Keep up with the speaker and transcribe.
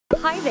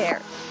Hi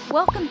there!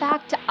 Welcome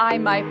back to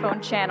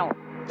iMyPhone channel.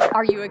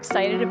 Are you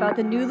excited about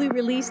the newly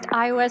released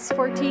iOS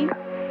 14?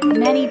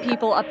 Many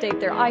people update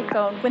their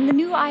iPhone when the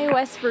new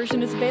iOS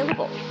version is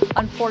available.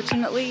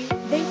 Unfortunately,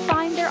 they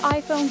find their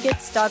iPhone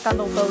gets stuck on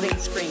the loading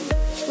screen,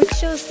 which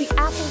shows the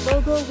Apple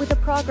logo with a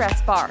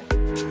progress bar.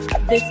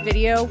 This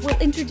video will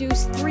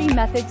introduce 3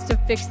 methods to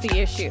fix the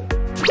issue.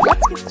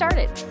 Let's get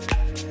started.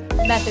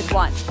 Method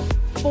 1.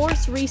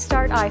 Force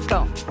restart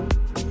iPhone.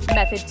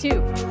 Method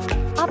 2.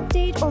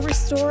 Update or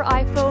restore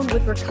iPhone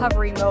with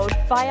recovery mode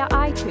via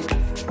iTunes.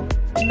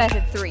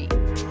 Method 3.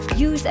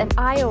 Use an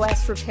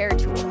iOS repair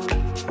tool.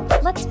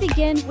 Let's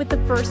begin with the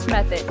first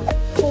method,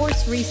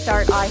 force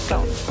restart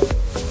iPhone.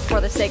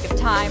 For the sake of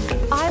time,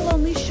 I'll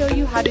only show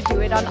you how to do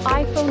it on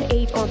iPhone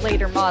 8 or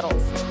later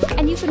models,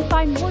 and you can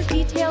find more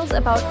details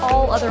about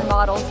all other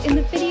models in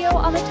the video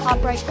on the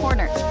top right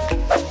corner.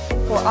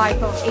 For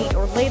iPhone 8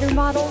 or later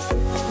models,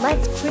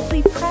 let's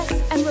quickly press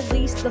and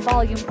release the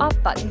volume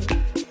up button,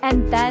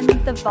 and then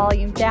the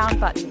volume down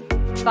button.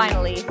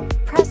 Finally,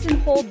 press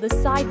and hold the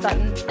side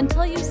button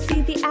until you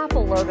see the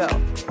Apple logo.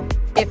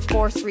 If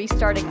force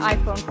restarting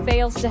iPhone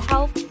fails to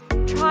help,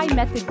 try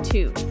method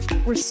 2,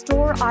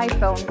 restore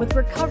iPhone with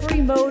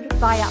recovery mode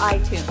via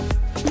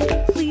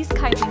iTunes. Please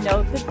kindly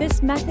note that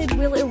this method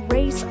will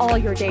erase all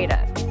your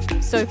data.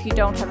 So if you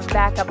don't have a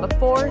backup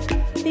before,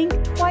 think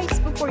twice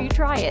before you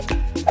try it.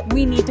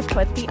 We need to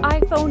put the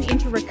iPhone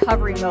into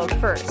recovery mode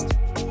first.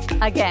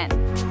 Again,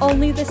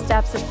 only the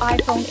steps of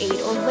iPhone 8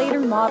 or later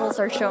models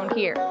are shown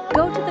here.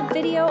 Go to the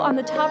video on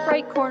the top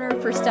right corner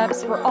for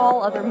steps for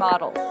all other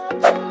models.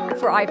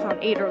 For iPhone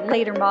 8 or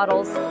later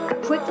models,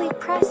 quickly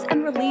press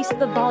and release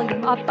the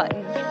volume up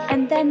button,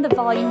 and then the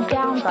volume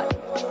down button.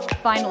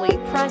 Finally,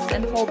 press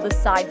and hold the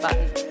side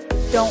button.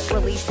 Don't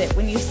release it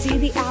when you see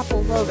the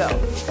Apple logo.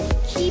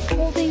 Keep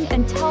holding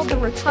until the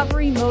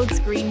recovery mode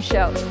screen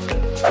shows.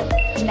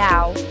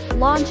 Now,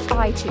 launch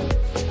iTunes.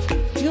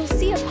 You'll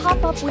see a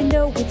pop-up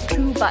window with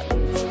 2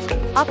 buttons,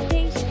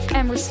 Update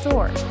and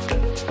Restore.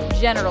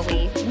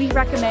 Generally, we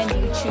recommend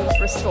you choose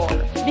Restore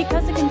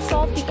because it can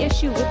solve the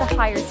issue with a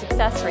higher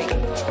success rate.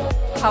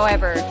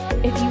 However,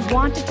 if you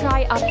want to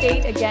try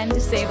Update again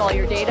to save all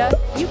your data,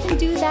 you can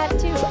do that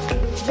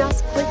too.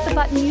 Just click the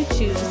button you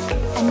choose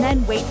and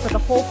then wait for the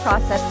whole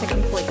process to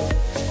complete.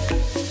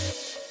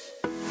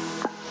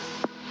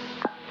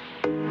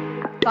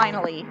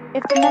 Finally,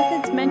 if the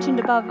methods mentioned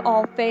above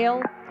all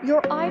fail,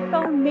 your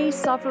iPhone may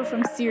suffer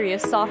from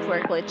serious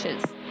software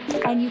glitches,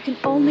 and you can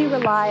only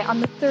rely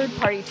on the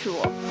third-party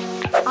tool.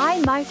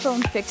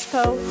 iMyPhone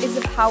FixPo is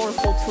a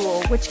powerful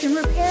tool which can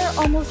repair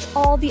almost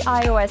all the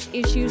iOS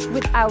issues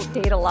without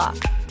data loss.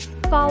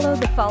 Follow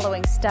the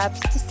following steps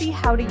to see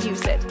how to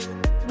use it.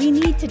 We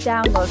need to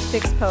download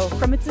FixPo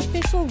from its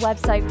official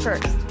website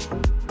first.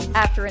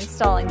 After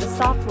installing the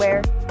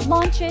software,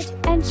 launch it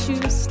and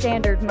choose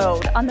Standard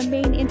Mode on the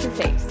main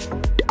interface.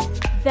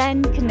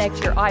 Then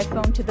connect your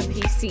iPhone to the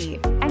PC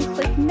and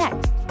click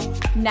Next.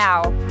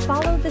 Now,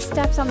 follow the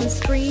steps on the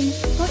screen,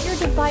 put your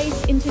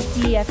device into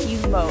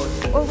DFU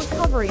mode or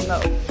recovery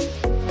mode.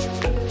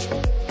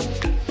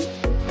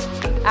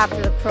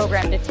 After the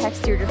program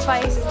detects your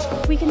device,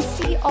 we can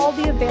see all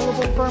the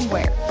available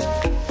firmware.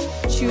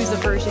 Choose a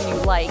version you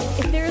like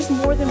if there is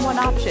more than one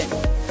option,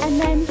 and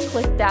then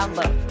click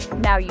Download.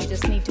 Now you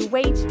just need to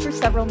wait for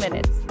several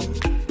minutes.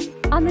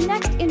 On the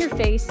next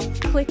interface,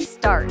 click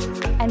Start,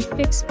 and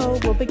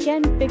FixPo will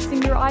begin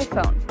fixing your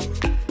iPhone.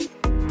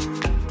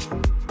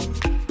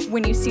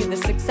 When you see the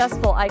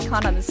successful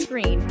icon on the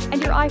screen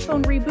and your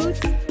iPhone reboots,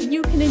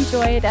 you can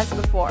enjoy it as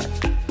before.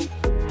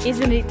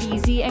 Isn't it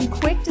easy and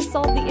quick to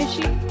solve the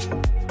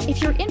issue?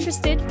 If you're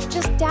interested,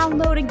 just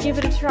download and give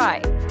it a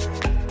try.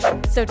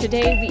 So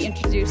today we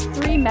introduced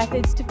 3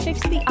 methods to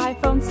fix the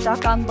iPhone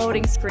stuck on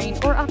loading screen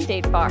or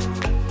update bar.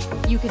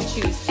 You can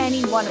choose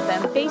any one of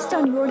them based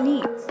on your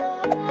needs.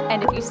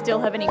 And if you still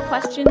have any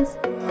questions,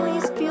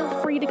 please feel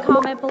free to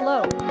comment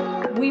below.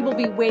 We will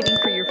be waiting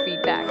for your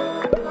feedback.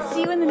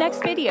 See you in the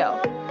next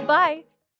video. Bye!